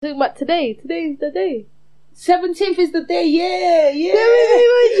Talking about today. Today's the day. 17th is the day, yeah.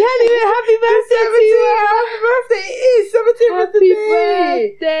 January, happy birthday to you. Happy birthday, it is. 17th is the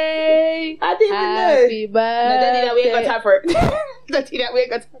day. Birthday. I didn't even know. Happy birthday. No, don't do that, we ain't got time for it. Don't do that, we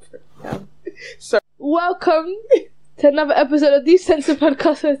ain't got time for it. Sorry. Welcome to another episode of Decency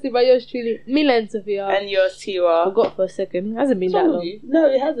Podcast hosted by yours truly, Mila and Sophia. And yours, Tiwa. I forgot for a second. It hasn't been that long. No,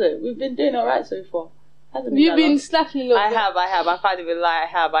 it hasn't. We've been doing alright so far. You've been slacking a little bit. I have. I can't even lie.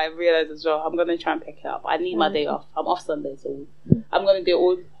 I realised as well. I'm going to try and pick it up. I need my day off. I'm off Sunday, so I'm going to do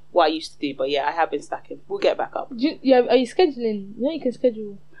all what I used to do. But yeah, I have been slacking. We'll get back up. Are you scheduling? You know you can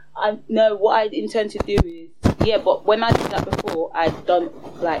schedule. No, what I intend to do is, but when I did that before, I'd done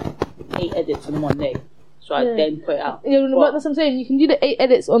like 8 edits in one day. So I then put it out. Yeah, but that's what I'm saying. You can do the 8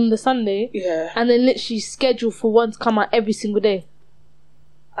 edits on the Sunday. Yeah. And then literally schedule for one to come out every single day.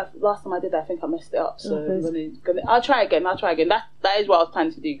 Last time I did that, I think I messed it up. So I'll try again. That is what I was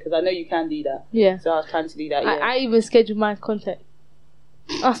planning to do, because I know you can do that. Yeah. So I was planning to do that. Yeah. I even schedule my content.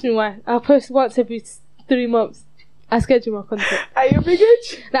 Ask me why. I'll post once every 3 months. I schedule my content. Are you big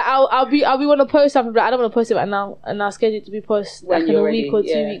itch? Like I'll be want to post something, but I don't want to post it right now, and I'll schedule it to be posted like in a week or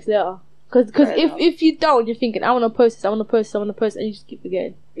 2 weeks later. Because if you don't, you're thinking, I want to post this, and you just keep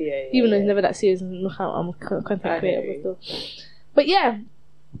forgetting. Yeah. Even though it's never that serious. I'm a content creator, but still. But yeah.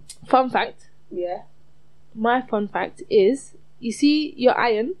 Fun fact. Yeah. My fun fact is, you see your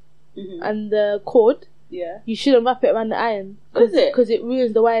iron and the cord. Yeah. You shouldn't wrap it around the iron because it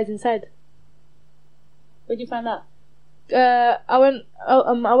ruins the wires inside. Where'd you find that? I went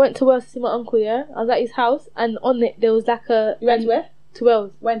to Wales to see my uncle. Yeah, I was at his house, and on it there was like a. You went to where? To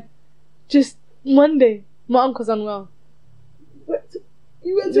Wales. When? Just Monday. My uncle's unwell.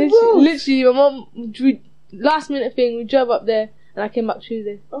 You went to Wales? Literally, my mum. Last minute thing. We drove up there. And I came back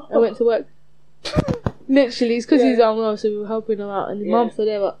Tuesday. I went to work. Literally, it's because he's unwell, so we were helping him out. And his mum's still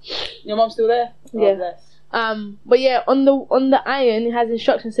there, but your mum's still there? Yeah. But yeah, on the iron, it has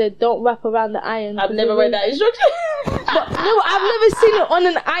instructions said don't wrap around the iron. I've never read that instruction. But no, I've never seen it on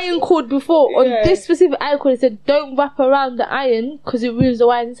an iron cord before. On this specific iron cord, it said don't wrap around the iron because it ruins the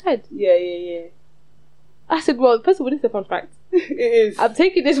wires inside. Yeah. I said, well, first of all, this is a fun fact. It is. I'm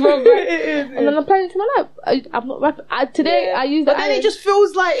taking this one back. And then I'm applying it to my life. I'm not wrapping. Today, I use the iron. But then it just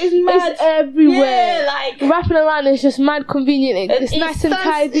feels like it's mad. It's everywhere. Yeah, like. Wrapping around is just mad convenient. It's nice and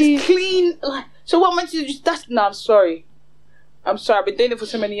tidy. It's clean. Like, so what I'm meant to do just... No, I'm sorry. I've been doing it for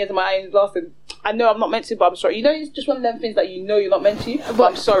so many years and my iron's lasted. I know I'm not meant to, but I'm sorry. You know, it's just one of them things that you know you're not meant to,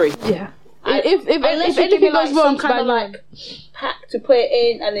 but I'm sorry. Yeah. If anything goes wrong, some kind of like pack to put it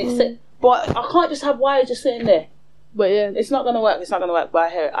in and it's... But I can't just have wires just sitting there. But yeah, it's not gonna work. But I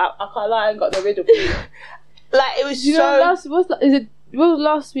hear it. I can't lie. I ain't got the riddle for you. Like it was what was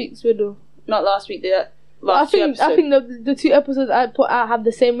last week's riddle? Not last week. I think the 2 episodes I put out have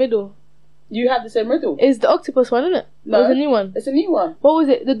the same riddle. You have the same riddle. It's the octopus one, isn't it? No, it's a new one. It's a new one. What was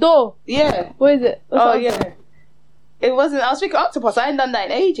it? The door. Yeah. What is it? Yeah. It wasn't. I was thinking octopus. I ain't done that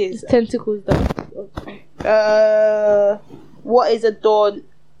in ages. It's tentacles though. What is a door?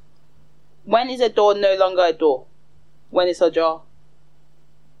 When is a door no longer a door? When it's a jar.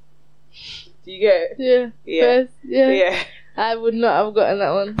 Do you get it? Yeah. Yeah. I would not have gotten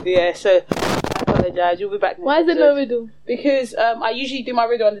that one. Yeah, so I apologise. You'll be back next Why is there no riddle? Because I usually do my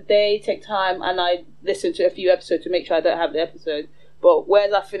riddle on the day, take time, and I listen to a few episodes to make sure I don't have the episode. But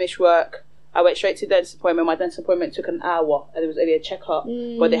whereas I finished work, I went straight to the dentist appointment. My dentist appointment took an hour, and it was only a checkup.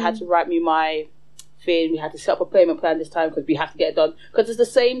 But they had to write me my thing. We had to set up a payment plan this time because we have to get it done, because it's the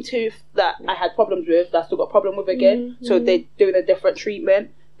same tooth that I had problems with that I still got a problem with again. So they're doing a different treatment.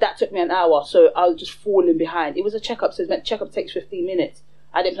 That took me an hour, so I was just falling behind. It was a checkup, so checkup takes 15 minutes.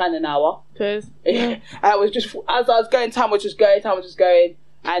 I didn't plan an hour. I was just, as I was going, time was just going,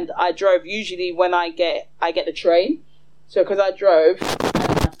 and I drove. Usually when I get the train, so because I drove, I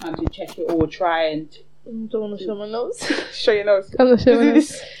didn't have time to check it or try and. I don't want to show my nose. Show your nose. I'm not showing my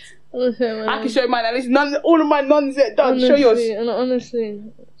nose. I can show mine. At least all of my nuns are done. Honestly, show yours. Honestly,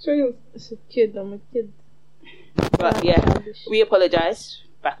 show yours. It's a kid. I'm a kid. But yeah, we apologise.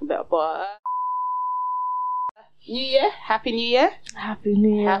 Back and better. But New Year, Happy New Year. Happy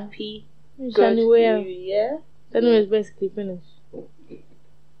New Year. Happy January. New Year. January is basically finished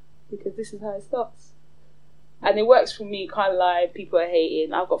because this is how it starts, and it works for me. Can't lie. People are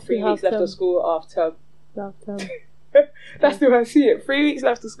hating. I've got 3 weeks left of school after term. That's the way I see it. 3 weeks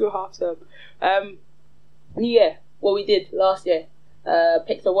left of school, half term. New Year. What we did last year.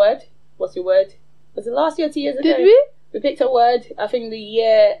 Picked a word. What's your word? Was it last year or 2 years ago? Did we? We picked a word. I think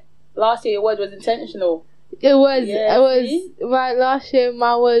last year your word was intentional. It was. Right. Last year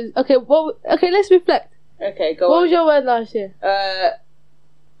my word. Okay. Okay. Let's reflect. Okay. Go on. What was your word last year?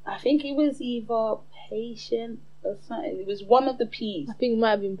 think it was either patient or something. It was one of the P's. I think it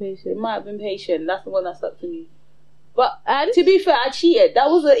might have been patient. It might have been patient. That's the one that stuck to me. But to be fair, I cheated. That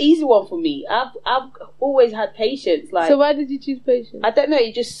was an easy one for me. I've always had patience. Like, so why did you choose patience? I don't know.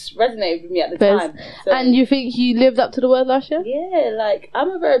 It just resonated with me at the time. So, and you think you lived up to the word last year? Yeah, like I'm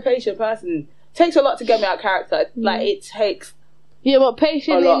a very patient person. It takes a lot to get me out of character. Like it takes. Yeah, but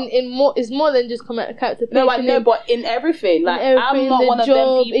patient in more is more than just coming out of character. No, I know, but in everything. Like I'm not one of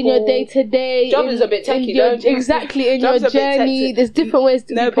them people. In your day to day, job is a bit techy, exactly in your journey. There's different ways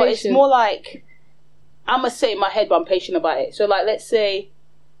to be patient. No, but it's more like. I'm gonna say in my head, but I'm patient about it. So, like, let's say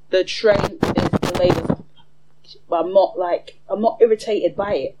the train is delayed, but I'm not irritated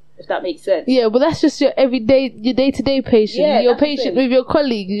by it. If that makes sense. Yeah, but that's just your day-to-day patience. Yeah, you're patient with your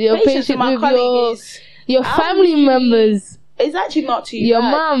colleagues. You're patient with your family members. It's actually not too bad. Your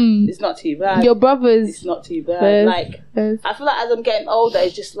mum. It's not too bad. Your brothers. It's not too bad. Like, I feel like as I'm getting older,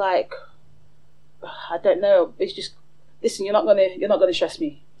 it's just like, I don't know. It's just, listen, you're not gonna stress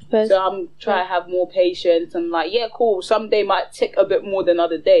me. So I'm trying to have more patience and like, yeah, cool. Some day might tick a bit more than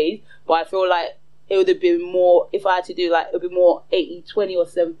other days, but I feel like it would have been more, if I had to do like, it would be more 80-20 or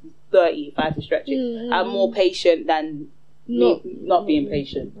 70-30 if I had to stretch it. Mm-hmm. I'm more patient than not being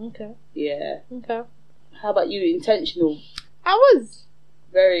patient. Okay. Yeah. Okay. How about you? Intentional? I was.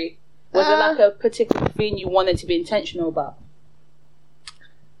 Very. Was there like a particular thing you wanted to be intentional about?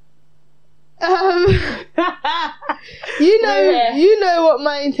 You know what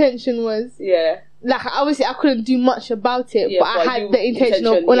my intention was. Yeah. Like, obviously I couldn't do much about it, but I had the intention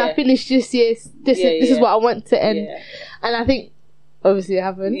of when I finish this year, this is what I want to end. Yeah. And I think obviously it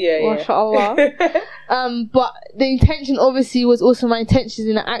happened. Mashallah. But the intention obviously was also my intentions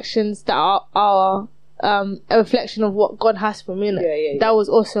in the actions that are a reflection of what God has for me. That was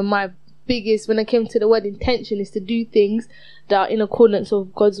also my biggest, when it came to the word intention, is to do things that are in accordance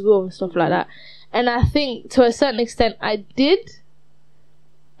with God's will and stuff like that. And I think to a certain extent I did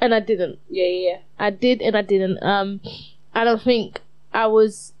and I didn't. Yeah. I did and I didn't. I don't think I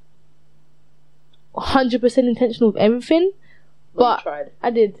was 100% intentional with everything, but tried.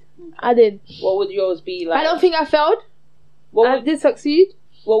 I did. What would yours be like? I don't think I failed. I did succeed.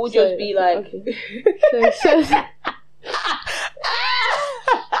 What would yours be like? Okay.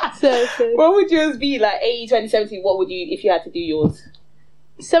 So what would yours be like? 80, 20, 70. What would you, if you had to do yours?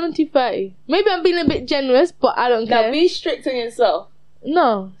 70-30. Maybe I'm being a bit generous, but I don't care. Now be strict on yourself.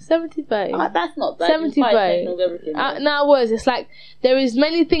 No, 70-30. That's not bad. 70-30. No, I was. It's like there is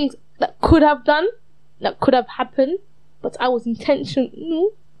many things that could have done, that could have happened, but I was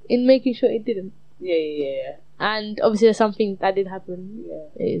intentional in making sure it didn't. Yeah. And obviously there's some things that did happen.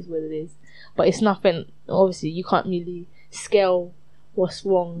 Yeah. It is what it is. But it's nothing, obviously you can't really scale what's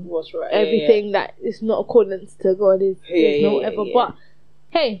wrong. What's right. Everything that is not accordance to God is no ever. But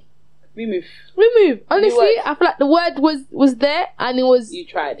hey, we move. Honestly, I feel like the word was there and it was. You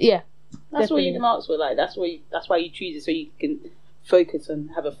tried. Yeah. That's what you can ask for. Like that's why you choose it, so you can focus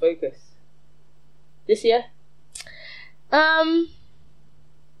and have a focus. This year.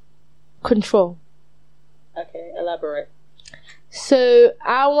 Control. Okay, elaborate. So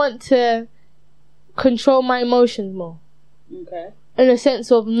I want to control my emotions more. Okay. In a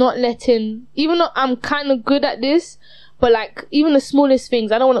sense of not letting, even though I'm kind of good at this, but like even the smallest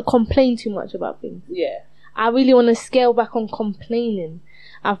things, I don't want to complain too much about things. Yeah. I really want to scale back on complaining.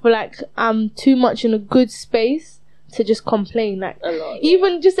 I feel like I'm too much in a good space to just complain. Like a lot,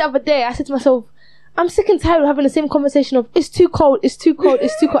 even just the other day, I said to myself, I'm sick and tired of having the same conversation of it's too cold.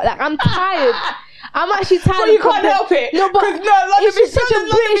 Like I'm tired. I'm actually tired. But you can't help it. No, but it's such a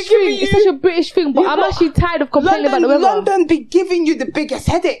British thing. It's such a British thing. But I'm actually tired of complaining about the weather. London be giving you the biggest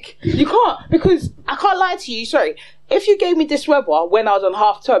headache. You can't, because I can't lie to you. Sorry, if you gave me this weather when I was on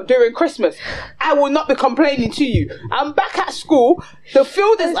half term during Christmas, I will not be complaining to you. I'm back at school. The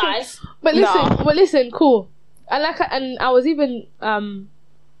field is ice. But listen, cool. And I was even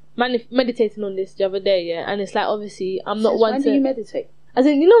meditating on this the other day. Yeah, and it's like obviously I'm not one to. When do you meditate? As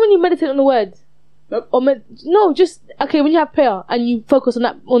in, you know when you meditate on the word. Nope. Or when you have prayer and you focus on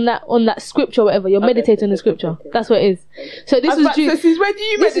that scripture or whatever, you're meditating on the scripture. That's what it is. So this was where do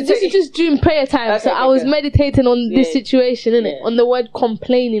you meditate? This is just during prayer time. So I was meditating on this situation, innit? On the word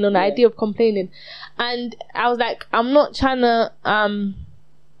complaining, on the idea of complaining. And I was like, I'm not trying to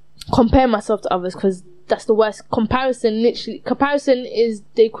compare myself to others, because that's the worst. Comparison is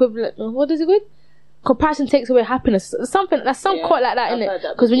the equivalent. What is it called? Comparison takes away happiness. Something quite like that, innit?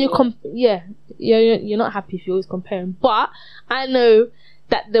 Because when you're not happy if you're always comparing. But I know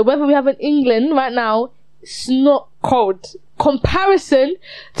that the weather we have in England right now, it's not cold. Comparison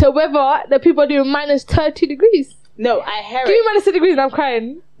to weather that people are doing minus 30 degrees. No, I hear it. Give me minus 30 degrees and I'm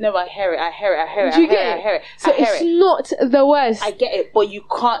crying. No, I hear it. Do you get it? So it's not the worst. I get it, but you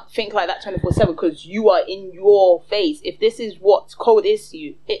can't think like that 24/7 because you are in your phase. If this is what cold is to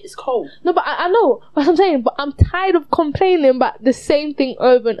you, it is cold. No, but I know what I'm saying. But I'm tired of complaining about the same thing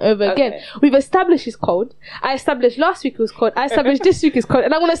over and over again. We've established it's cold. I established last week it was cold. I established this week is cold,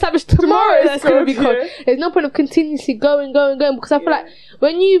 and I'm gonna establish tomorrow that's gonna be cold. There's no point of continuously going because I feel like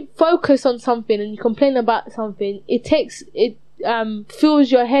when you focus on something and you complain about something, it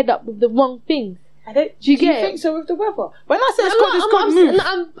fills your head up with the wrong things. Do you think so with the weather? When I say it's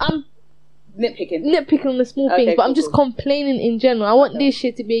cold, I'm nitpicking on the small things, but I'm just complaining in general. I want this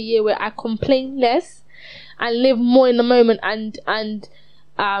year to be a year where I complain less and live more in the moment and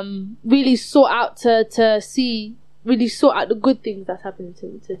really sort out really sort out the good things that's happening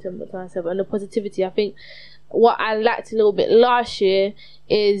to myself and the positivity. I think what I lacked a little bit last year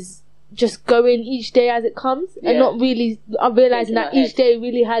is just going each day as it comes and not really realizing that each day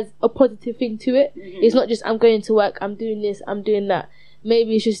really has a positive thing to it. It's not just I'm going to work, I'm doing this, I'm doing that.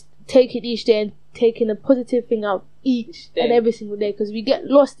 Maybe it's just taking each day and taking a positive thing out each and every single day, because we get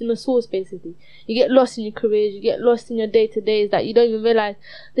lost in the source. Basically, you get lost in your careers, you get lost in your day-to-days that you don't even realize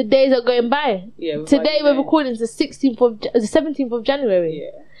the days are going by. Today we're recording the 17th of January.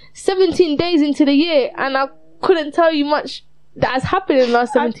 17 days into the year, and I couldn't tell you much that has happened in the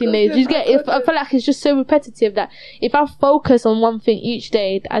last 17 days. You get it. I feel like it's just so repetitive that if I focus on one thing each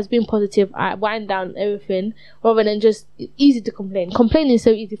day as being positive, I wind down everything rather than just easy to complain. Complaining is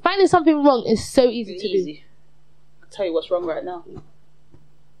so easy. Finding something wrong is so easy to do. I'll tell you what's wrong right now.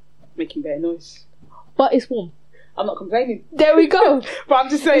 Making better noise. But it's warm. I'm not complaining. There we go. But I'm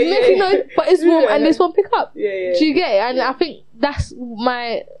just saying. It's making noise, but it's warm and this won't pick up. Do you get it? And I think that's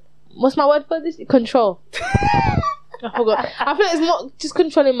what's my word for this? Control. I forgot. I feel like it's more just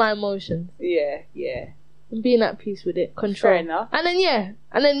controlling my emotions. And being at peace with it. Control. Fair enough.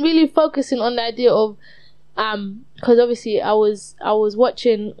 And then really focusing on the idea of because obviously I was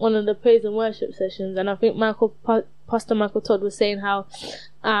watching one of the praise and worship sessions, and I think Pastor Michael Todd was saying how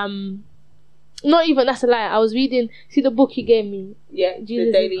not even, that's a lie, I was reading, see the book he gave me, Jesus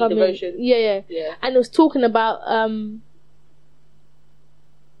the daily devotion. And it was talking about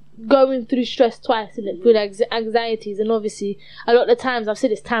going through stress twice, and through anxieties, and obviously a lot of the times, I've said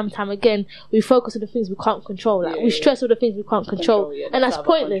this time and time again, we focus on the things we can't control. We stress on the things we can't control, and that's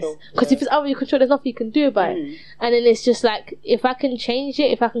pointless, because if it's out of your control, there's nothing you can do about it. And then it's just like, if I can change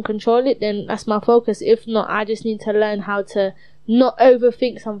it, if I can control it, then that's my focus. If not, I just need to learn how to not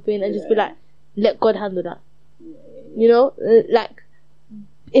overthink something and just be like, let God handle that. You know, like,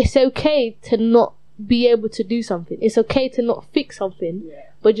 it's okay to not be able to do something. It's okay to not fix something,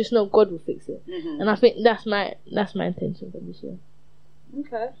 but just know God will fix it. And I think that's my intention for this year.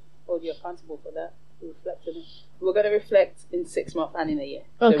 Okay. Hold you accountable for that. We'll reflect on it. We're going to reflect in 6 months and in a year.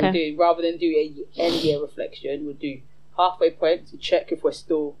 So we'll do, rather than do a end year reflection, we'll do halfway point to check if we're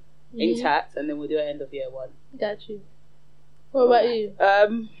still intact, and then we'll do an end of year one. Got you. What about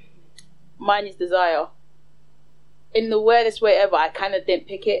you? Mine is desire. In the weirdest way ever, I kind of didn't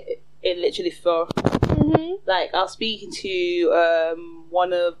pick it. It literally fell. Like, I was speaking to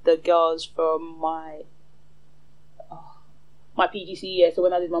one of the girls from my PGCE year, so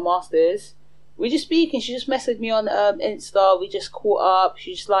when I did my masters, we just speaking. She just messaged me on Insta. We just caught up.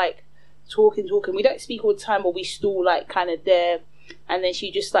 She's just like talking. We don't speak all the time, but we still like kind of there. And then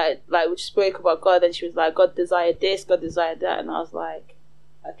she just like we just spoke about God, and she was like, God desired this, God desired that, and I was like,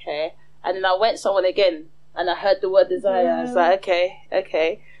 okay. And then I went someone again, and I heard the word desire. I was like,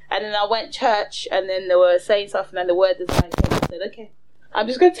 okay. And then I went church, and then they were saying something, and the word desire came. I said, okay, I'm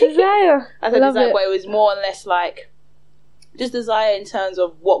just going to take desire. I said desire, but it was more or less like just desire in terms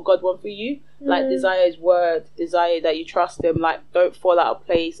of what God wants for you. Like, desire His word, desire that you trust Him. Like, don't fall out of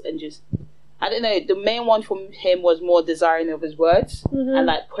place and just, I don't know, the main one from Him was more desiring of His words and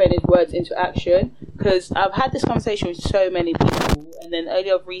like putting His words into action. Because I've had this conversation with so many people, and then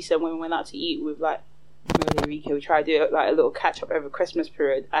earlier of recent when we went out to eat with like Merle, we tried to do like a little catch up over Christmas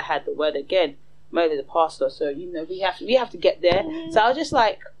period. I had the word again, Merle the pastor. So you know we have to get there. So I was just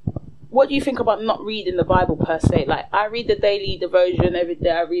like, what do you think about not reading the Bible per se? Like, I read the daily devotion every day.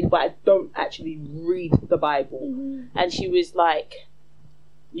 I read, but I don't actually read the Bible. And she was like,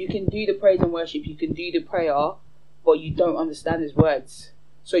 you can do the praise and worship, you can do the prayer, but you don't understand His words.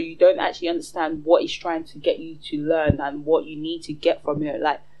 So you don't actually understand what He's trying to get you to learn and what you need to get from it.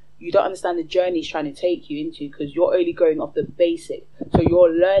 Like, you don't understand the journey he's trying to take you into, because you're only going off the basic. So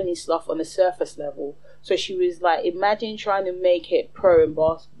you're learning stuff on the surface level. So she was like, imagine trying to make it pro in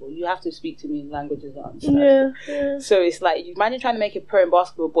basketball. You have to speak to me in languages I understand. Yeah. So it's like, imagine trying to make it pro in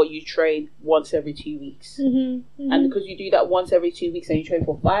basketball, but you train once every 2 weeks. And because you do that once every 2 weeks and you train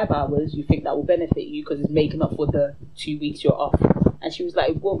for 5 hours, you think that will benefit you because it's making up for the 2 weeks you're off. And she was like,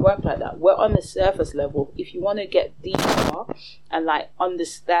 it won't work like that. We're on the surface level. If you want to get deeper and like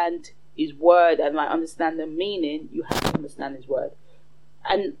understand his word and like understand the meaning, you have to understand his word.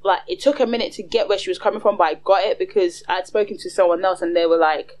 And like, it took a minute to get where she was coming from, but I got it because I'd spoken to someone else and they were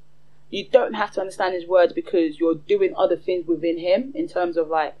like, you don't have to understand his words because you're doing other things within him, in terms of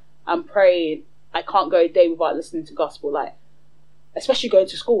like, I'm praying, I can't go a day without listening to gospel, like, especially going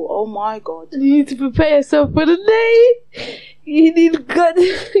to school. Oh my God. You need to prepare yourself for the day. You need God.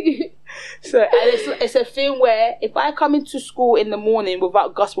 So, and it's a thing where if I come into school in the morning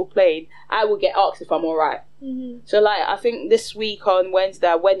without gospel playing, I will get asked if I'm alright. So like, I think this week on Wednesday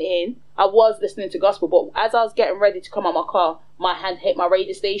I went in, I was listening to gospel, but as I was getting ready to come out my car, my hand hit my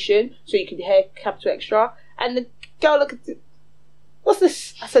radio station, so you could hear Capital Extra, and the girl looked at, what's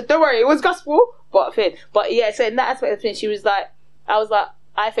this? I said, don't worry, it was gospel. But yeah, so in that aspect of the thing, she was like, I was like,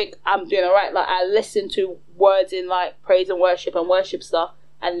 I think I'm doing alright. Like, I listen to words in like praise and worship stuff,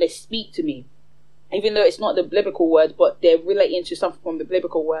 and they speak to me, even though it's not the biblical word, but they're relating to something from the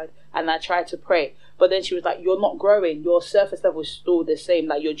biblical word, and I try to pray. But then she was like, you're not growing, your surface level is still the same,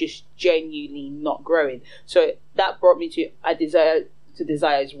 like you're just genuinely not growing. So that brought me to, I desire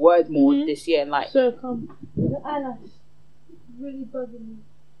his word more this year. And like, so the eyelash really bugging me.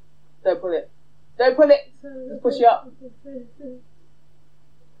 Don't pull it, just push it up.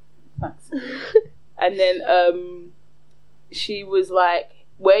 Thanks. And then she was like,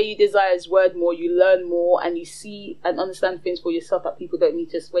 where you desire his word more, you learn more, and you see and understand things for yourself that people don't need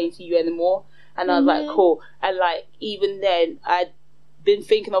to explain to you anymore. And I was like, cool. And like, even then, I'd been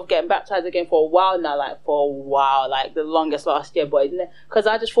thinking of getting baptized again for a while now, like the longest last year. But because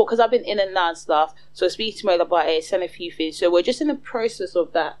I just thought, because I've been in and out and stuff, so speaking to Mo about it, send a few things. So we're just in the process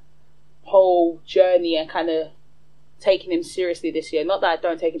of that whole journey and kind of taking him seriously this year. Not that I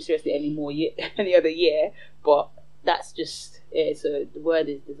don't take him seriously anymore any other year, but that's just it. So the word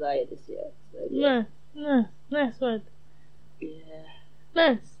is desire this year. So, yeah. No, nice word. Yeah.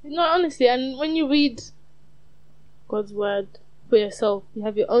 Nice. No, honestly, and when you read God's word for yourself, you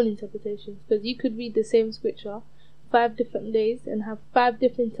have your own interpretations, because you could read the same scripture 5 different days and have 5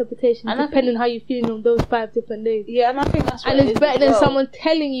 different interpretations, and depending on how you're feeling on those 5 different days. Yeah, and I think that's what and it's better than someone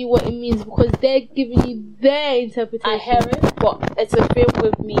telling you what it means, because they're giving you their interpretation. I hear it, but it's a thing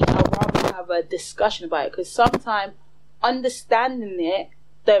with me. I'd rather have a discussion about it, because sometimes understanding it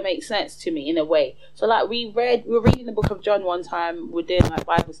don't make sense to me in a way. So like, we were reading the book of John one time, we're doing like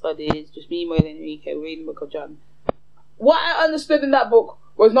Bible studies, just me, Mola and Enrique, we're reading the book of John. What I understood in that book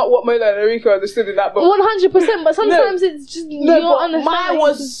was not what Mola and Enrique understood in that book. 100%, but sometimes it's just your understanding. Mine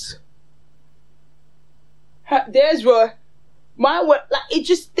was, theirs were, mine were, like, it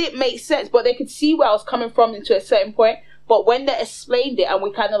just didn't make sense, but they could see where I was coming from into a certain point. But when they explained it and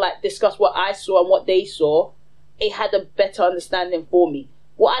we kind of like discussed what I saw and what they saw, it had a better understanding for me.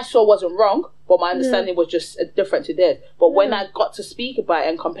 What I saw wasn't wrong, but my understanding was just different to theirs. But when I got to speak about it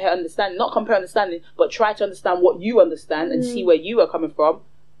and not compare understanding, but try to understand what you understand and see where you are coming from,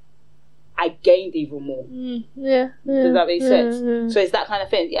 I gained even more. Does that make sense? So it's that kind of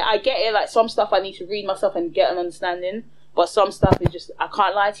thing. Yeah, I get it. Like, some stuff I need to read myself and get an understanding, but some stuff is just, I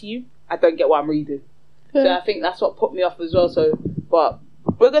can't lie to you, I don't get what I'm reading. So I think that's what put me off as well. So, but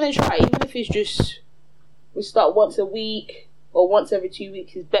we're gonna try, even if it's just, we start once a week or once every 2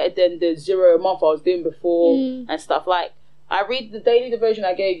 weeks, is better than the 0 a month I was doing before and stuff. Like, I read the daily devotion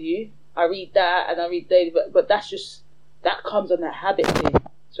I gave you, I read that, and I read daily, but that's just, that comes on a habit thing.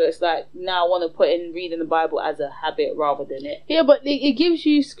 So it's like, now I want to put in reading the Bible as a habit rather than it. Yeah, but it gives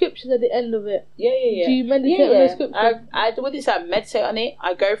you scriptures at the end of it. Yeah. Do you meditate on the scripture? I wouldn't say I meditate on it.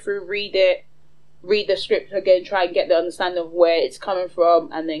 I go through, read the scripture again, try and get the understanding of where it's coming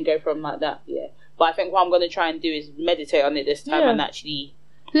from, and then go from like that. Yeah. But I think what I'm going to try and do is meditate on it this time and actually...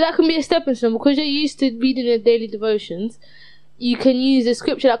 So that can be a stepping stone, because you're used to reading the daily devotions. You can use the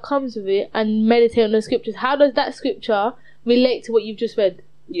scripture that comes with it and meditate on the scriptures. How does that scripture relate to what you've just read?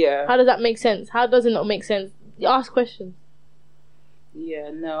 Yeah. How does that make sense? How does it not make sense? You ask questions.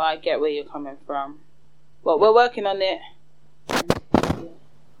 Yeah, no, I get where you're coming from. Well, we're working on it.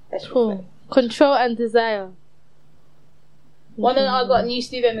 That's cool. Control and desire. One of I got a new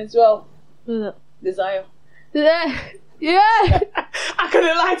student as well. Who's that? Desire. Yeah. I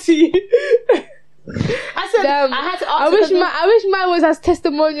couldn't lie to you. I said, Damn. I had to ask I wish mine was as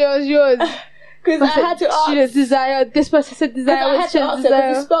testimonial as yours. Because I had to ask. Student desire. This person said desire. I had to ask her,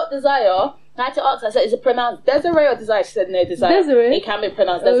 because it's spelled desire. I had to ask her, I said, is it pronounced Desiree or Desire? She said, no, Desire. Desiree? It can be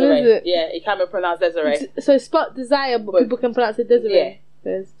pronounced Oh, Desiree. is it? Yeah, it can be pronounced Desiree. So it's spelled desire, but people can pronounce it Desiree.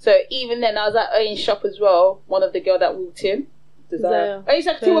 Yeah. So even then, I was at Owen shop as well. One of the girl that walked in, Desire. Oh, you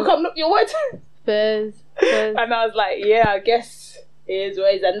said, "Come look your word." Fairs. And I was like, yeah, I guess it is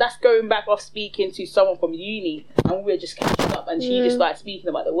what it is. And that's going back off speaking to someone from uni, and we were just catching up, and she just started speaking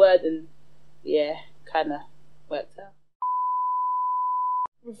about the word, and yeah, kind of worked out.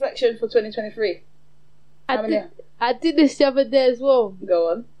 Reflection for 2023. I did this the other day as well. Go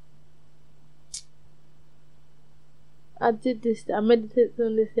on. I meditated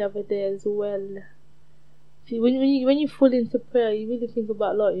on this the other day as well. When you fall into prayer, you really think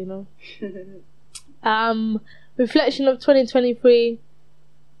about a lot, you know. Reflection of 2023.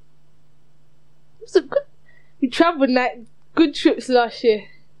 We travelled good trips last year.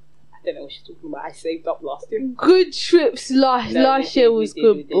 I don't know what she's talking about. I saved up last year. Good trips last year was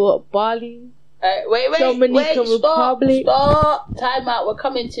good. What, Bali? Wait, Dominican Republic. Stop. Time out. We're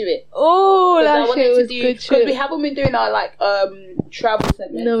coming to it. Oh, last year was good trip. Because we haven't been doing our travel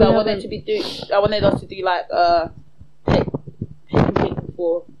segment. No, so I wanted us to do like pick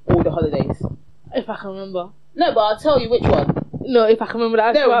for all the holidays. If I can remember. No, but I'll tell you which one. No, if I can remember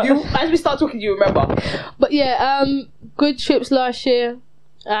that. No, as we start talking, you remember. But yeah, good trips last year.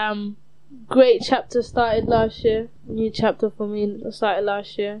 Great chapter started last year. New chapter for me started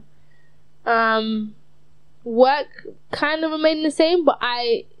last year. Work kind of remained the same, but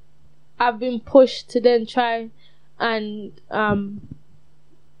I've been pushed to then try and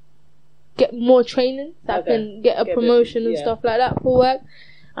get more training so I can get a promotion and stuff like that for work.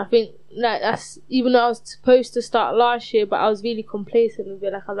 I think that's even though I was supposed to start last year, but I was really complacent with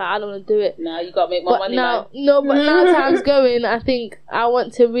it. Like I was like, I don't want to do it. Now you got to make more money. But now time's going. I think I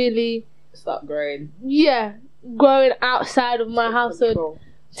want to really start growing. Yeah, growing outside of my household.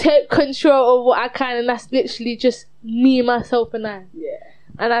 Take control of what I can, and that's literally just me, myself, and I. Yeah.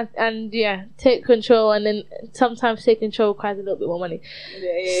 And take control, and then sometimes take control requires a little bit more money.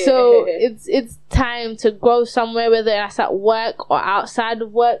 Yeah. So it's time to grow somewhere, whether that's at work or outside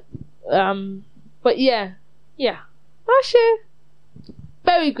of work. But yeah. Last year,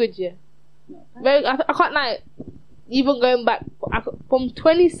 very good year. Very. I can't lie. Even going back from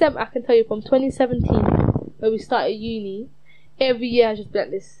 2017, I can tell you from 2017 when we started uni. Every year I just been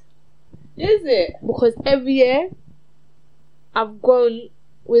like this. Is it? Because every year I've grown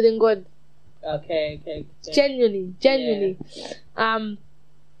within God. Okay. Genuinely. It's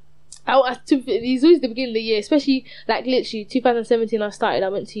always the beginning of the year, especially like literally 2017 I started, I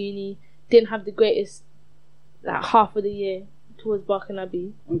went to uni, didn't have the greatest like half of the year towards Barking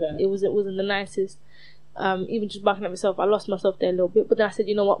Abbey. Okay. It wasn't the nicest. Even just barking at myself, I lost myself there a little bit, but then I said,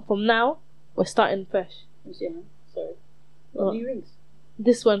 you know what, from now we're starting fresh. Sorry. What new rings?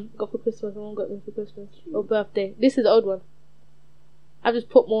 This one got for Christmas. Someone got me for Christmas or birthday. This is the old one. I've just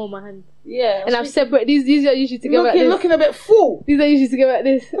put more on my hand. Yeah. And I've separated these are usually together. You're looking a bit full. These are usually together like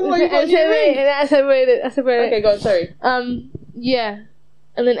this. I separated. Okay, go on. Sorry. Yeah.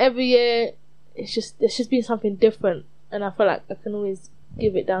 And then every year, it's just been something different, and I feel like I can always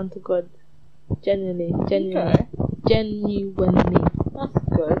give it down to God. Genuinely. Okay. Genuinely. That's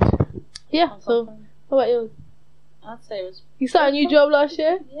good. Yeah. So, how about yours? I'd say it was. You started a new job last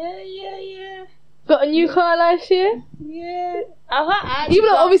year? Yeah. Got a new car last year? Yeah. Even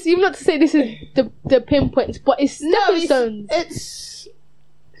not to say this is the pinpoints, but it's stepping stones. It's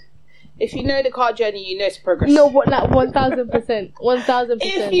if you know the car journey, you know it's progress. No, but like 1,000%. 1,000%.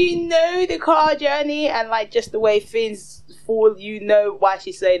 If you know the car journey and like just the way things fall, you know why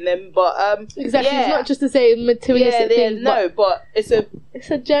she's saying them. But exactly, it's not just to say materialistic things. No, but it's a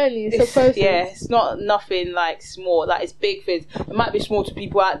journey. It's a process. Yeah, it's not nothing like small. Like it's big things. It might be small to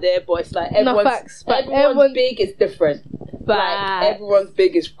people out there, but it's like everyone's big is different. Like everyone's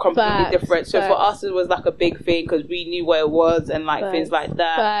big is completely different. So for us, it was like a big thing because we knew what it was and like things like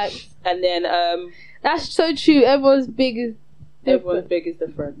that. And then that's so true. Everyone's big is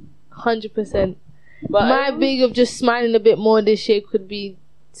different. 100%. But my big of just smiling a bit more this year could be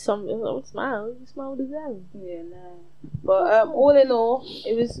something. Smile with them. Yeah, no. But all in all,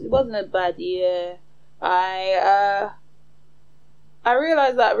 it wasn't a bad year. I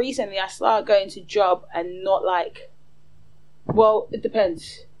realized that recently I started going to job and not like. Well, it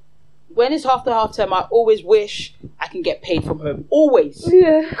depends. When it's after half term, I always wish I can get paid from home. Always.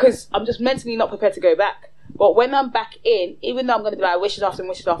 Yeah. Because I'm just mentally not prepared to go back. But when I'm back in, even though I'm going to be like, wish it's after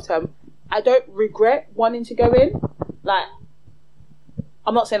term, I don't regret wanting to go in. Like,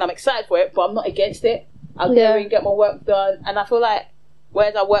 I'm not saying I'm excited for it, but I'm not against it. I'll go and get my work done. And I feel like,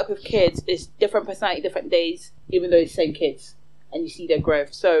 whereas I work with kids, it's different personality, different days, even though it's the same kids. And you see their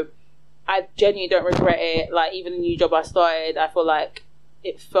growth. So I genuinely don't regret it. Like, even the new job I started, I feel like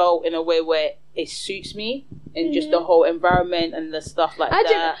it felt in a way where it suits me and just the whole environment and the stuff like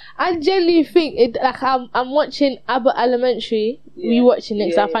that. I genuinely think it. Like, I'm watching Abbott Elementary. You watching it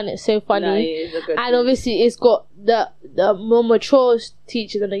because I find it so funny. And obviously it's got the more mature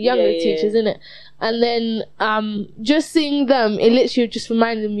teachers and the younger teachers in it. And then just seeing them, it literally just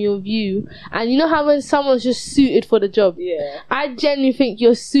reminded me of you. And you know how when someone's just suited for the job? Yeah. I genuinely think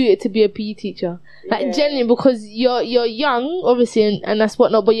you're suited to be a PE teacher. Like, genuinely, because you're young, obviously, and that's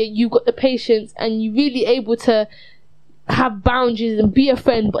whatnot, but you've got the patience and you're really able to have boundaries and be a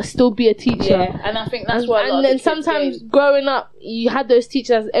friend but still be a teacher. Yeah, and I think that's why. And then sometimes growing up, you had those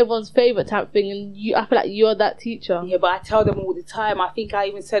teachers as everyone's favourite type thing, and I feel like you're that teacher. Yeah, but I tell them all the time. I think I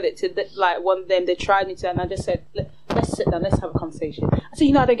even said it to like one of them. They tried me to, and I just said, let's sit down, let's have a conversation. I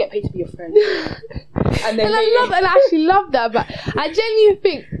said, I don't get paid to be your friend. and I actually love that. But I genuinely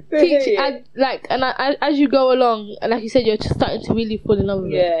think teaching, as you go along, and like you said, you're just starting to really fall in love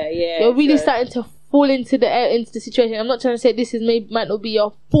with it. Yeah. You're really starting to fall into the situation. I'm not trying to say this might not be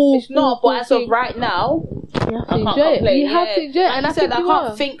your full. It's not, but as of right now, you have to enjoy it. You have to enjoy it, and I said I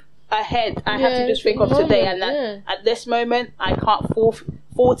can't think ahead. I have to just think of today, and at this moment, I can't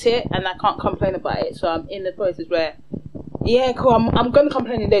fault it, and I can't complain about it. So I'm in the process where, cool. I'm gonna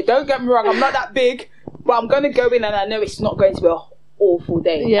complain today. Don't get me wrong. I'm not that big, but I'm gonna go in, and I know it's not going to be a awful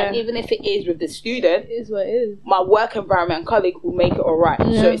day. And even if it is with the student, it is what it is. My work environment and colleague will make it alright.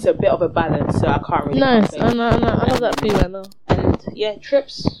 So it's a bit of a balance. So I can't really. Nice. I know that feeling now. And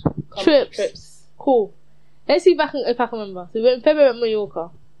trips. Cool. Let's see if I can remember. So we went in February at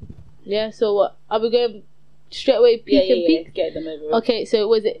Mallorca. Yeah. So what? Are we going straight away? Peak and peak. Yeah, get them over. Okay. So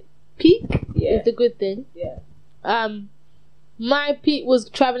was it peak? Yeah. It's a good thing. Yeah. My peak was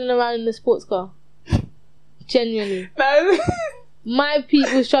traveling around in the sports car. Genuinely. No. My peak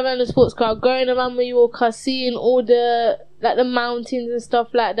was traveling in a sports car, going around Mallorca, seeing all the mountains and stuff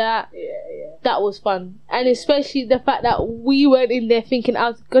like that. Yeah. That was fun. And especially the fact that we weren't in there thinking I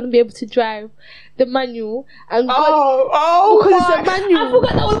was going to be able to drive the manual. And because it's a manual. I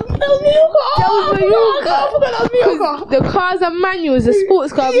forgot that was Mallorca. I forgot that was Mallorca. The car's a manual, it's a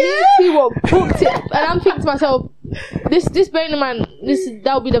sports car. Me and T-Walk booked it. And I'm thinking to myself, this bearing in mind,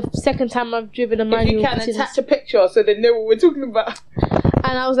 that'll be the second time I've driven a manual. If you can attach a picture so they know what we're talking about.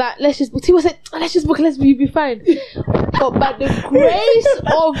 And I was like, let's just book. T-Walk said, let's just book it, you'll be fine. But by the grace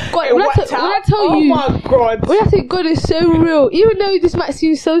of God, when I tell you, oh my God, when I say God is so real, even though this might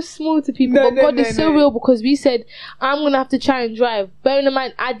seem so small to people, but God is so real, because we said, I'm gonna have to try and drive. Bearing in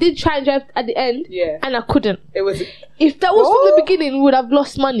mind, I did try and drive at the end, and I couldn't. If that was from the beginning, we would have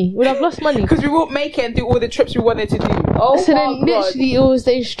lost money. Because we won't make it and do all the trips we wanted to do. So then, literally, it was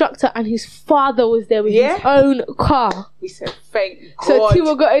the instructor and his father was there with his own car. We said, thank God. So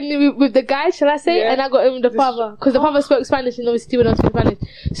Tiwa got in with the guy, shall I say, and I got in with the father, because the father spoke Spanish and obviously Tiwa doesn't speak Spanish.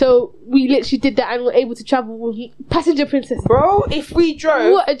 So we literally did that and were able to travel with passenger princess. Bro, if we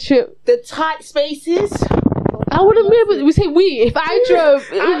drove, what a trip! The tight spaces, I wouldn't be able to. We say we. If I drove,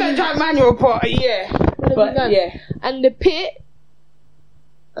 I don't drive manual, but and the pit.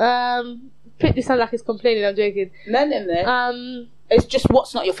 Pit. This sounds like it's complaining. I'm joking. None in there. It's just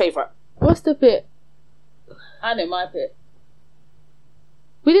what's not your favourite. What's the pit? I know my pit.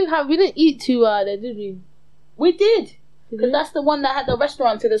 We didn't eat too there, did we? We did. Because that's the one that had the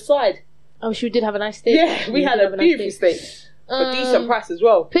restaurant to the side. Oh, we did have a nice steak. Yeah, we had a beautiful steak. For decent price as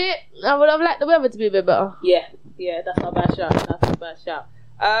well. Pit. I would have liked the weather to be a bit better. Yeah, that's not a bad shout.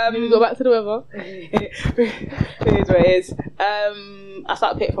 We go back to the weather. It is what it is. I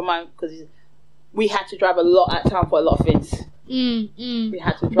started Pit for mine because we had to drive a lot at town for a lot of things. We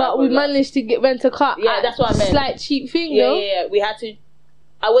had to drive, but we managed to rent a car. Yeah, that's what I meant. Slight cheap thing, though. Yeah. We had to.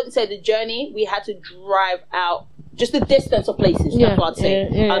 I wouldn't say the journey. We had to drive out just the distance of places. That's what I'd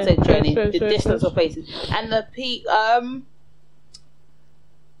say. I'd say journey, the distance of places, and the peak.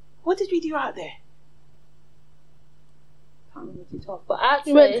 What did we do out there? I can't remember too tough, but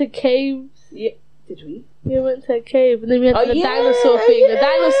we went to caves. Yeah, did we? We went to a cave, and then we had the dinosaur thing. The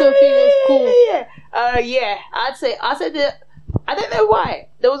dinosaur thing was cool. Yeah. I'd say that. I don't know why.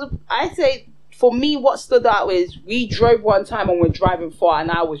 I'd say for me, what stood out is we drove one time and we're driving far,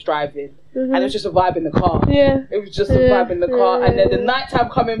 and I was driving, and it was just a vibe in the car. Yeah, it was just a vibe in the car, and then the nighttime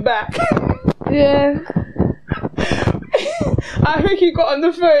coming back. Yeah. I think he got on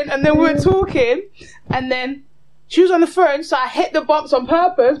the phone, and then we were talking, and then she was on the phone, so I hit the bumps on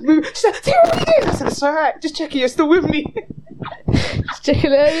purpose. She said, "What are you doing?" I said, "It's alright, just checking you're still with me."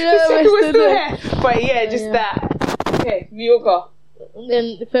 Chicken But yeah, just that. Okay, Mallorca.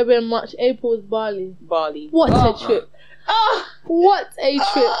 Then February, March, April was Bali. What a trip. What a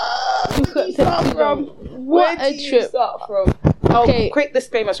trip. What a trip. Okay, quick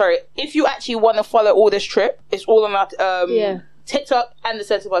disclaimer, sorry. If you actually want to follow all this trip, it's all on our TikTok and the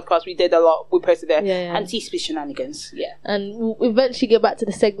Sense Podcast. We did a lot. We posted there. And T-Speed shenanigans. Yeah. And we'll eventually get back to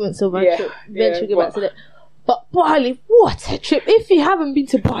the segments of our trip. Eventually get back to that. But Bali, what a trip. If you haven't been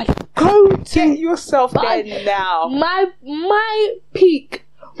to Bali, go to get yourself there now. My peak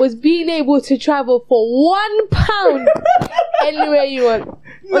was being able to travel for £1 anywhere you want.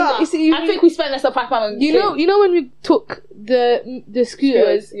 I think we spent less than £5 on you know when we took the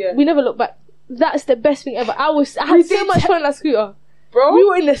scooters, we never looked back. That's the best thing ever. I had so much fun on that scooter. Bro, we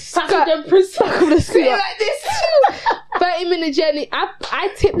were in the back of the scooter. Like this. 30-minute journey.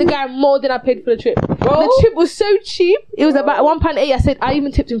 I tipped the guy more than I paid for the trip. Bro? The trip was so cheap. It was about £1.80. I said I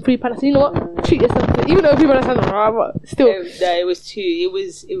even tipped him £3. I said, you know what? Treat yourself. Even though people are saying, still. It was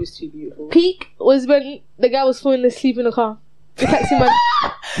too beautiful. Peak was when the guy was falling asleep in the car. The taxi man.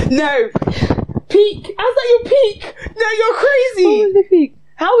 No. Peak. How's that your peak? No, you're crazy. What was the peak?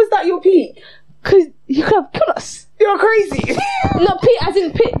 How is that your peak? Because you could have killed us. You're crazy. No, Pete, as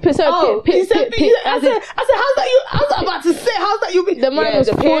in Pit. Sorry, Pit. I said, how's that you? I was about to say, how's that you? The man was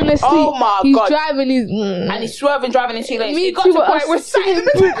falling asleep. Oh my God. He's driving, and he's swerving, driving in 2 lanes. Me too, but we're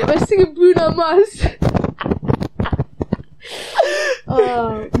singing Bruno Mars.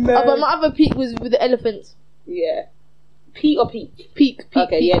 But my other peak was with the elephants. Yeah. Pete or Peak? Peak.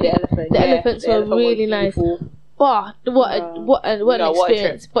 Okay, yeah, the elephant. The elephants were really nice. Wow, what an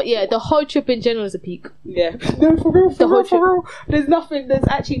experience. But yeah, the whole trip in general is a peak. Yeah. No, for real. There's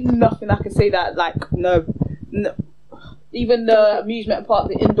actually nothing I can say that, like, no. Even the amusement park,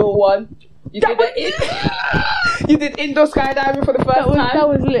 the indoor one. You did indoor skydiving for the first time? That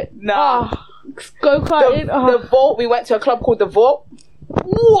was lit. Nah. Go-karting. The Vault, we went to a club called The Vault.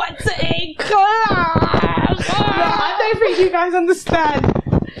 What a club! I don't think you guys understand.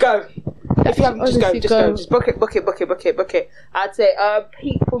 Go. If you haven't, just go. Just book it. I'd say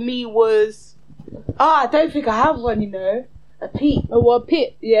peak for me was I don't think I have one, you know. A peak. What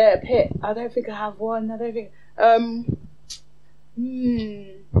pit? Yeah, a pit. I don't think I have one. I don't think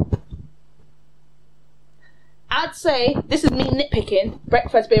I'd say, this is me nitpicking,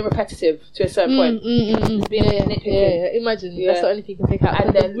 breakfast being repetitive to a certain point. Nitpicking. Yeah. Imagine, that's the only thing you can take out.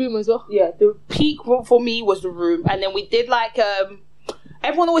 And then the room as well. Yeah, the peak for me was the room. And then we did like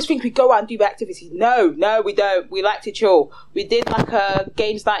everyone always thinks we go out and do activities. No, we don't. We like to chill. We did like a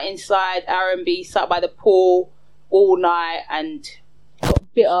games night inside, R&B, sat by the pool all night and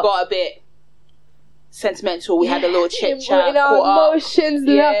got a bit sentimental. We had a little chit chat. In our emotions.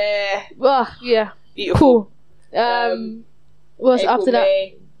 Yeah. Beautiful. Cool. What's after that?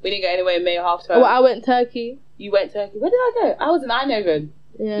 May. We didn't go anywhere in May or half term. Well, I went Turkey. You went Turkey. Where did I go? I was in Eindhoven.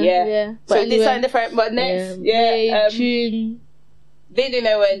 Yeah. So anyway, did something different. But next, May, June. Didn't do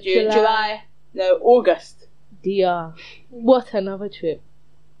nowhere in June. July. No, August. DR. What another trip.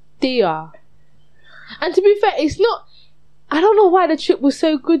 DR. And to be fair, it's not. I don't know why the trip was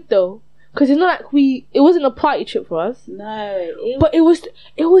so good though. Because it's not like it wasn't a party trip for us. No. But it was.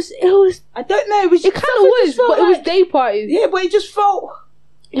 I don't know. It kind of was, but it was day parties. Yeah, but it just felt.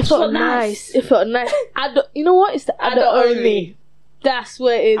 It felt nice. It felt nice. You know what? It's the adult only. That's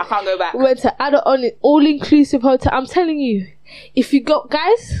where it is. I can't go back. We went to adult only, all inclusive hotel. I'm telling you, if you go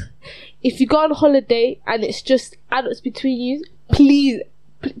on holiday and it's just adults between you, please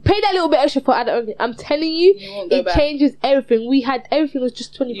pay that little bit extra for adult only. I'm telling you, it changes everything. Everything was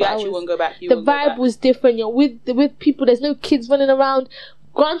just 24 hours. You actually won't go back. The vibe was different. You're with people. There's no kids running around.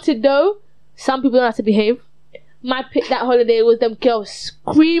 Granted, though, some people don't have to behave. My pick that holiday was them girls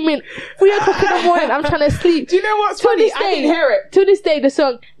screaming 3 o'clock in the morning. I'm trying to sleep. Do you know what's funny? I didn't hear it. To this day, the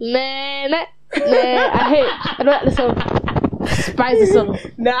song nah, I don't like the song. Despise the song.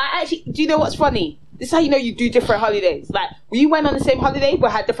 Nah, actually, do you know what's funny? This is how you know you do different holidays. Like, we went on the same holiday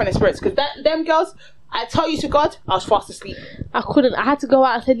but had different experiences. Because them girls, I tell you to God, I was fast asleep. I couldn't. I had to go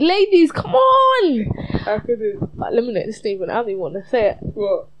out and said, ladies, come on. I couldn't. But let me know this statement. I don't even want to say it.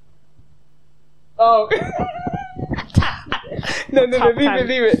 What? Oh. No,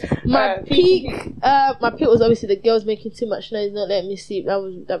 leave it. My peak was obviously the girls making too much noise, not letting me sleep.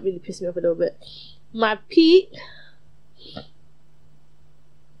 That really pissed me off a little bit. My peak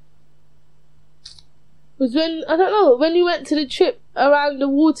was when we went to the trip around the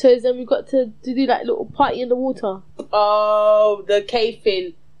waters and we got to do that little party in the water. Oh, the cave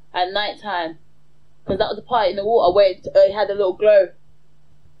thing at night time, because that was the party in the water where it had a little glow.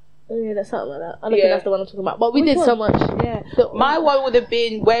 Yeah, that's something like that. I don't think that's the one I'm talking about. But we did so much. Yeah. My one would have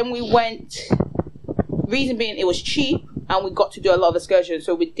been when we went. Reason being, it was cheap and we got to do a lot of excursions.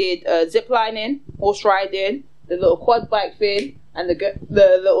 So we did zip lining, horse riding, the little quad bike thing, and the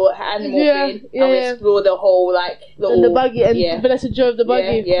little animal thing. And we explored the whole little. And the buggy, and Vanessa drove the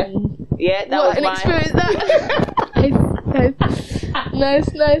buggy. Yeah, that was mine. Experience that. Nice.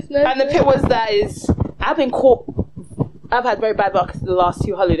 And the pit was I've been caught. I've had very bad luck the last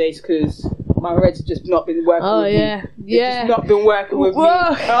 2 holidays because my red's just not been working with me. It's just not been working with me.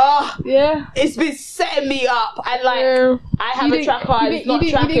 It's been setting me up. And I have a tracker, it's not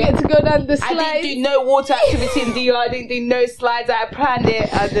tracking. You didn't get to go down the slides. I didn't do no water activity in DR. I didn't do no slides. I planned it.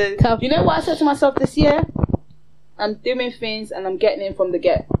 You know what I said to myself this year? I'm doing things and I'm getting in from the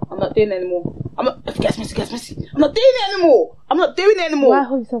get. I'm not doing it anymore. If it gets messy. I'm not doing it anymore. Why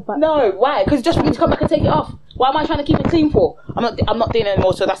hold yourself back? No, why? Because just for me to come back and take it off. Why am I trying to keep it clean for? I'm not doing it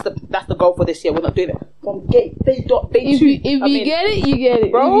anymore. So that's the goal for this year. We're not doing it from day 2. If you get it, you get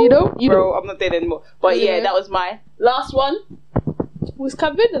it. Bro, if you don't, you don't. I'm not doing it anymore. But that was my last one. Was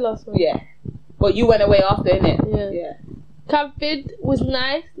Cape Verde the last one? Yeah. Well, you went away after, innit? Yeah. Cape Verde was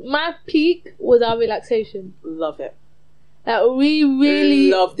nice. My peak was our relaxation. Love it. We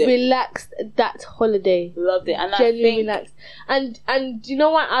really relaxed that holiday. Loved it, and genuinely relaxed. And do you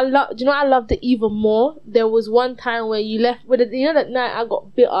know what I love? Do you know what I loved it even more? There was one time where you left. That night I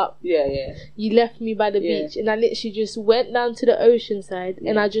got bit up. Yeah. You left me by the beach, and I literally just went down to the ocean side,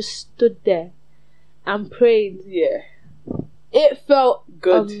 and I just stood there and prayed. Yeah. It felt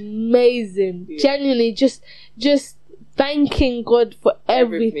good, amazing. Genuinely, just thanking God for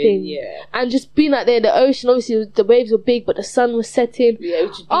everything. And just being out there in the ocean. Obviously the waves were big, but the sun was setting.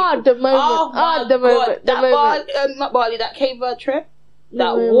 The moment. Not Bali, that Cape Verde trip.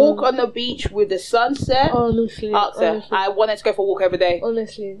 That walk on the beach with the sunset. Honestly. I wanted to go for a walk every day.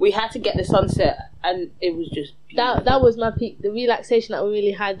 Honestly. We had to get the sunset and it was just beautiful. That was my peak. The relaxation that we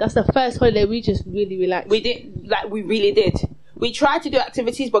really had. That's the first holiday we just really relaxed. We really did. We tried to do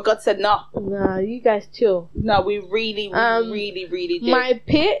activities, but God said no. Nah, you guys chill. No, we really did. My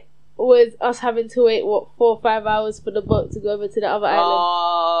pit was us having to wait 4 or 5 hours for the boat to go over to the other island.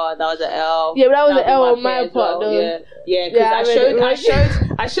 Oh, that was an L. Yeah, but that was an L on my part, though. Yeah, because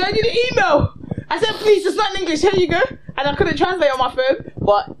I showed you the email. I said, please, it's not in English. Here you go. And I couldn't translate on my phone.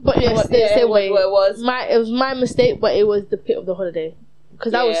 But yes, it was what it was. It was my mistake, but it was the pit of the holiday.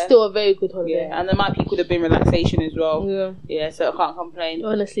 Because that was still a very good holiday. Yeah, and then my peak would have been relaxation as well. Yeah, so I can't complain.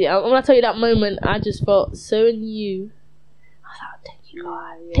 Honestly, when I tell you that moment, I just felt so new. I was like, thank you,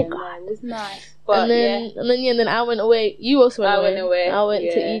 God. Thank God. It was nice. But, and then I went away. You also went away. I went away. I went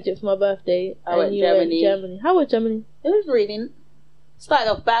to Egypt for my birthday. I went to Germany. How was Germany? It was really... started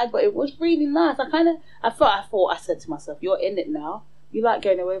off bad, but it was really nice. I said to myself, you're in it now. You like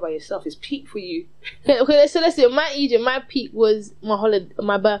going away by yourself. It's peak for you. Okay, so let's see. My peak was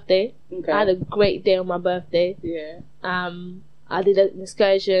my birthday. Okay. I had a great day on my birthday. Yeah. I did an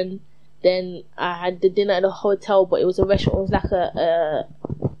excursion. Then I had the dinner at a hotel, but it was a restaurant. It was like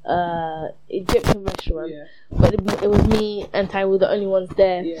a Egyptian restaurant. Yeah. But it was me and Ty were the only ones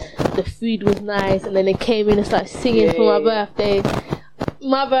there. Yeah. The food was nice, and then they came in and started singing for my birthday.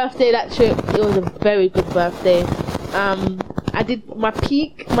 My birthday, that trip, it was a very good birthday. I did my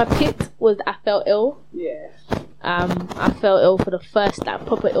pit was I felt ill. Yeah. I felt ill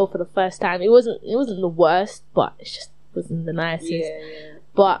proper ill for the first time. It wasn't the worst, but it just wasn't the nicest. Yeah.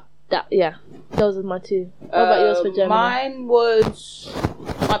 But those are my two. What about yours for Germany? Mine was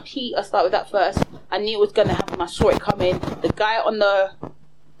my peak. I'll start with that first. I knew it was gonna happen. I saw it coming. The guy on the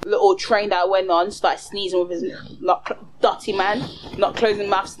little train that I went on started sneezing with his dirty man, not closing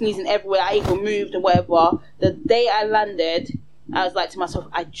mouth, sneezing everywhere. I even moved and whatever. The day I landed, I was like to myself,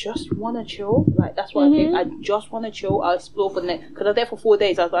 I just want to chill. Like, that's what I think. I just want to chill. I'll explore for the next, because I was there for 4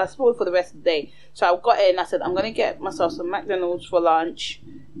 days. I was like, I explored for the rest of the day. So I got in, I said, I'm going to get myself some McDonald's for lunch,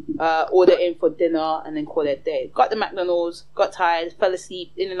 order in for dinner, and then call it a day. Got the McDonald's, got tired, fell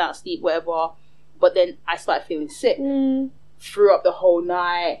asleep, in and out of sleep, whatever. But then I started feeling sick. Threw up the whole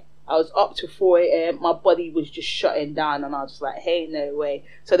night. I was up to 4 a.m. My body was just shutting down, and I was just like, hey, no way.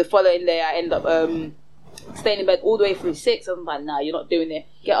 So the following day, I ended up staying in bed all the way through 6. I was like, nah, you're not doing it.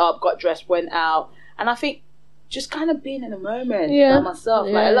 Get up, got dressed, went out. And I think just kind of being in the moment by myself.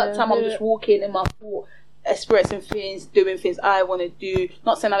 Like, a lot of time I'm just walking in my thought, experiencing things, doing things I want to do.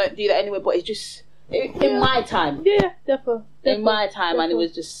 Not saying I don't do that anyway, but it's just in my time. Yeah, definitely. In my time, and it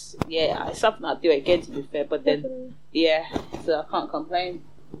was just, it's something I'd do again, to be fair. But then, so I can't complain.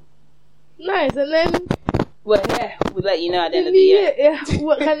 Nice, and then... Well, we'll let you know at the end of the year. Yeah,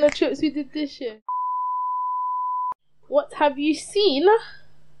 what kind of trips we did this year. What have you seen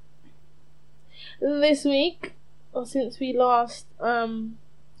this week, or since we last,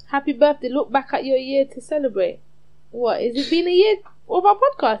 happy birthday. Look back at your year to celebrate. What, is it been a year of our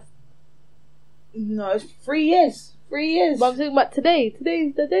podcast? No, it's 3 years. 3 years. But I'm talking about today.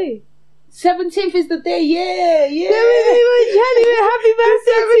 Today's the day. 17th is the day, yeah. January, happy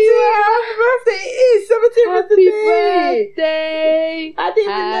birthday to you. Happy birthday, it is. 17th is the day. Birthday. I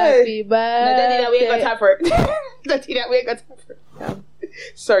didn't even know. Happy birthday. No, don't do that, we ain't got time for it. Don't do that, we ain't got time for it.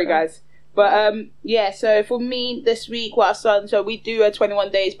 Sorry, guys. But, yeah, so for me, this week, what I've done, so we do a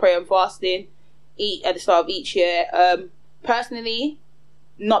 21 days prayer and fasting at the start of each year. Personally,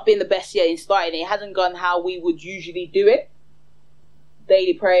 not been the best year in starting it. It hasn't gone how we would usually do it.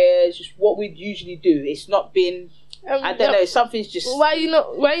 Daily prayers, just what we'd usually do. It's not been, I don't know, something's just... Why you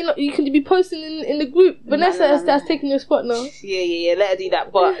not, you can be posting in the group. Vanessa that's taking your spot now. Yeah, let her do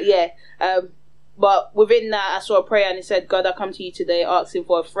that. But, yeah, but within that, I saw a prayer and it said, God, I come to you today asking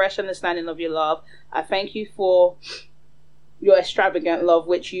for a fresh understanding of your love. I thank you for your extravagant love,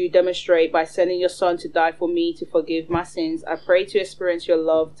 which you demonstrate by sending your son to die for me to forgive my sins. I pray to experience your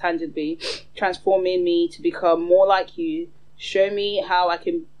love tangibly, transforming me to become more like you. Show me how I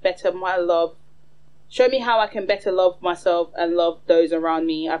can better love myself and love those around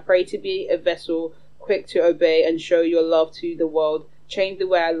me. I pray to be a vessel quick to obey and show your love to the world. Change the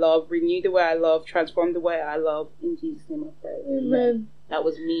way I love, renew the way I love, transform the way I love. In Jesus' name I pray. Amen. That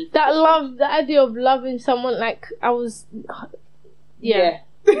was me. That love, the idea of loving someone, like, I was... Yeah.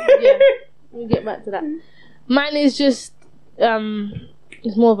 We'll get back to that. Mine is just,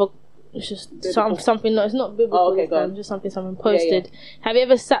 it's more of a... It's just something. No, it's not biblical. Oh, okay, just something someone posted. Yeah. Have you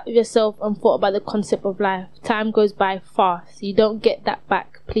ever sat with yourself and thought about the concept of life? Time goes by fast. You don't get that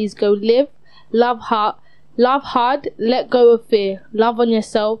back. Please go live, love hard, let go of fear, love on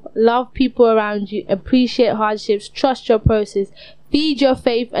yourself, love people around you, appreciate hardships, trust your process, feed your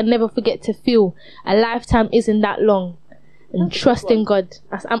faith, and never forget to feel. A lifetime isn't that long. And trust in God.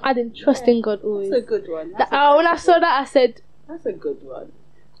 I'm adding trust in God always. That's a good one. When I saw that, I said, that's a good one.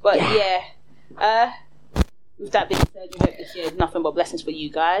 But yeah, with that being said, we hope this year is nothing but blessings for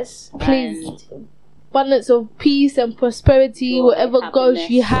you guys. Please, abundance of peace and prosperity, joy, whatever goals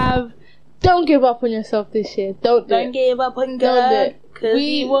you have. Don't give up on yourself this year. Don't give up on God.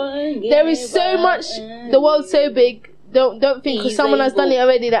 There is so much. The world's so big. Don't think because someone has done it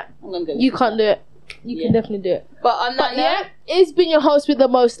already that you can't do it. You can definitely do it. But on that note, it's been your host with the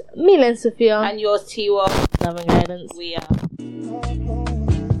most, Mila and Sophia, and yours, Tiwa. Love and guidance. We are.